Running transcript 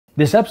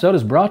This episode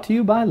is brought to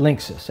you by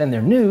Linksys and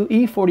their new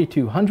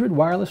E4200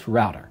 wireless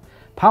router.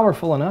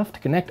 Powerful enough to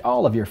connect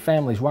all of your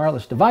family's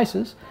wireless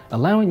devices,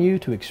 allowing you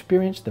to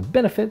experience the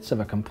benefits of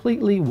a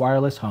completely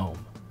wireless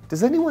home.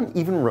 Does anyone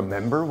even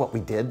remember what we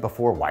did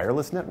before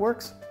wireless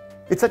networks?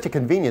 It's such a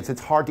convenience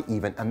it's hard to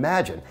even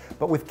imagine.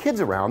 But with kids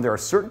around, there are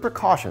certain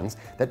precautions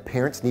that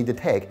parents need to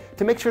take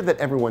to make sure that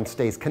everyone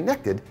stays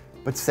connected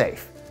but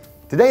safe.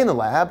 Today in the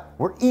lab,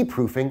 we're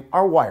eProofing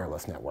our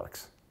wireless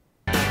networks.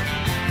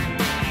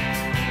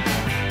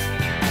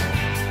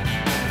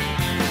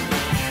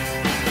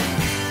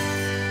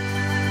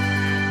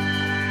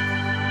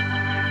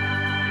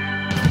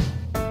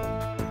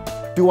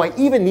 Do I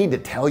even need to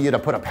tell you to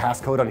put a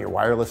passcode on your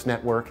wireless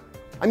network?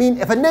 I mean,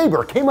 if a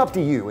neighbor came up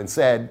to you and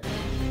said,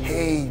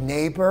 "Hey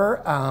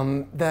neighbor,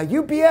 the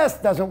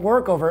UPS doesn't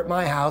work over at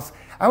my house.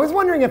 I was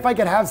wondering if I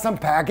could have some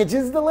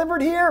packages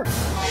delivered here."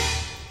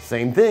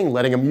 Same thing,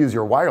 letting them use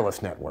your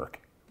wireless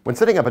network. When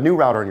setting up a new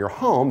router in your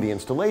home, the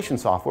installation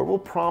software will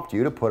prompt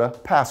you to put a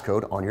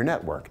passcode on your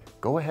network.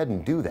 Go ahead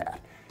and do that.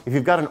 If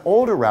you've got an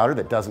older router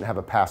that doesn't have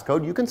a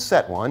passcode, you can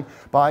set one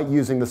by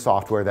using the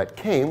software that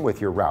came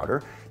with your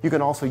router. You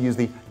can also use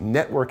the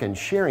Network and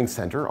Sharing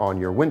Center on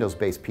your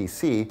Windows-based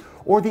PC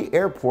or the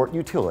Airport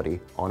utility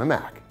on a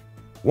Mac.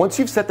 Once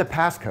you've set the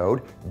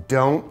passcode,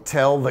 don't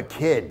tell the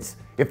kids.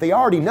 If they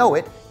already know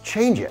it,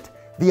 change it.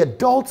 The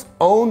adults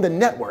own the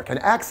network, and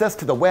access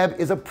to the web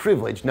is a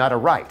privilege, not a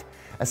right.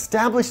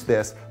 Establish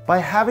this by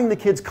having the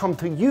kids come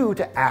to you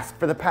to ask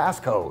for the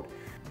passcode.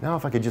 Now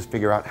if I could just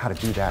figure out how to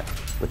do that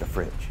with the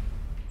fridge.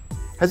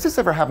 Has this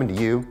ever happened to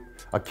you?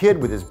 A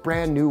kid with his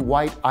brand new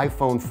white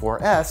iPhone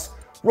 4S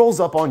rolls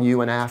up on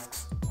you and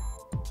asks,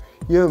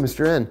 "Yo,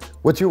 Mr. N,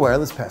 what's your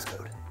wireless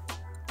passcode?"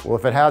 Well,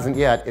 if it hasn't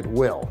yet, it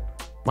will.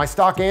 My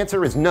stock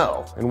answer is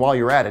no, and while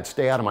you're at it,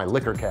 stay out of my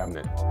liquor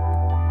cabinet.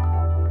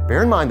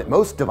 Bear in mind that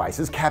most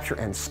devices capture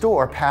and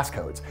store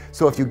passcodes,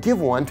 so if you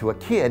give one to a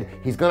kid,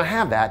 he's gonna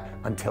have that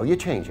until you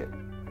change it.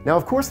 Now,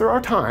 of course, there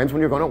are times when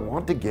you're going to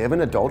want to give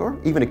an adult or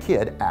even a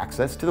kid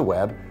access to the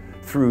web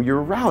through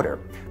your router.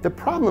 The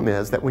problem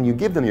is that when you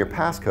give them your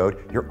passcode,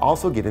 you're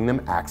also giving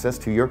them access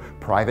to your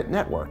private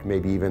network,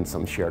 maybe even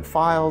some shared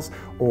files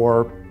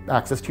or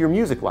access to your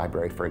music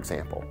library, for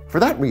example. For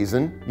that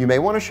reason, you may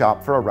want to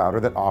shop for a router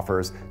that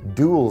offers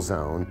dual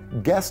zone,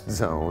 guest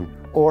zone,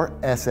 or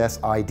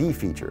SSID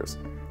features.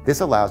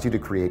 This allows you to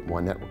create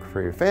one network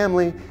for your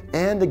family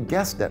and a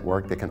guest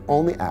network that can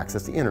only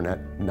access the internet,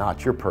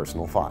 not your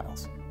personal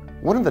files.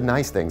 One of the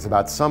nice things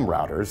about some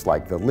routers,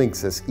 like the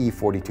Linksys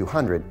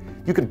E4200,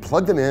 you can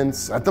plug them in,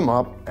 set them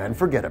up, and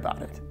forget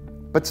about it.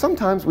 But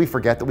sometimes we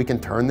forget that we can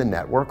turn the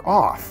network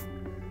off.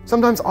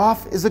 Sometimes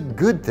off is a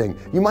good thing.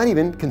 You might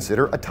even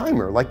consider a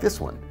timer like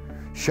this one.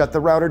 Shut the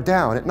router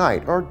down at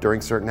night or during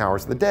certain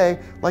hours of the day,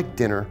 like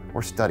dinner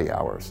or study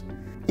hours.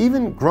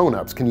 Even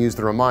grown-ups can use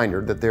the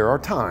reminder that there are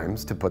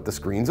times to put the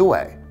screens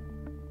away.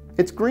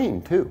 It's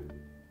green, too.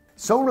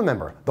 So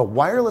remember, the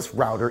wireless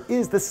router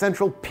is the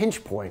central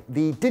pinch point,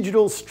 the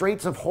digital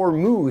Straits of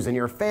Hormuz in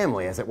your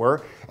family, as it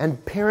were,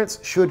 and parents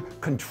should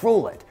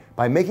control it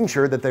by making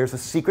sure that there's a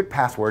secret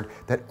password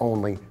that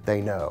only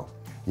they know.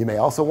 You may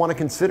also want to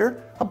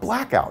consider a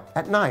blackout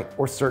at night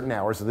or certain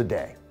hours of the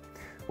day.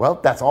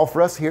 Well, that's all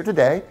for us here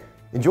today.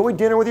 Enjoy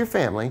dinner with your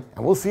family,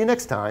 and we'll see you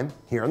next time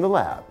here in the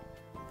lab.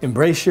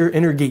 Embrace your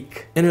inner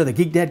geek. Enter the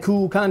Geek Dad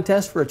Cool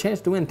contest for a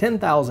chance to win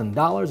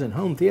 $10,000 in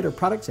home theater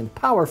products and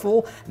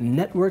powerful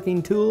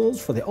networking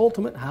tools for the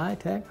ultimate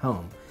high-tech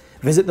home.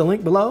 Visit the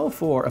link below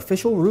for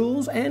official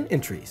rules and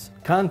entries.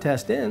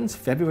 Contest ends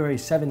February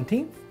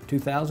 17th,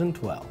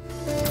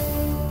 2012.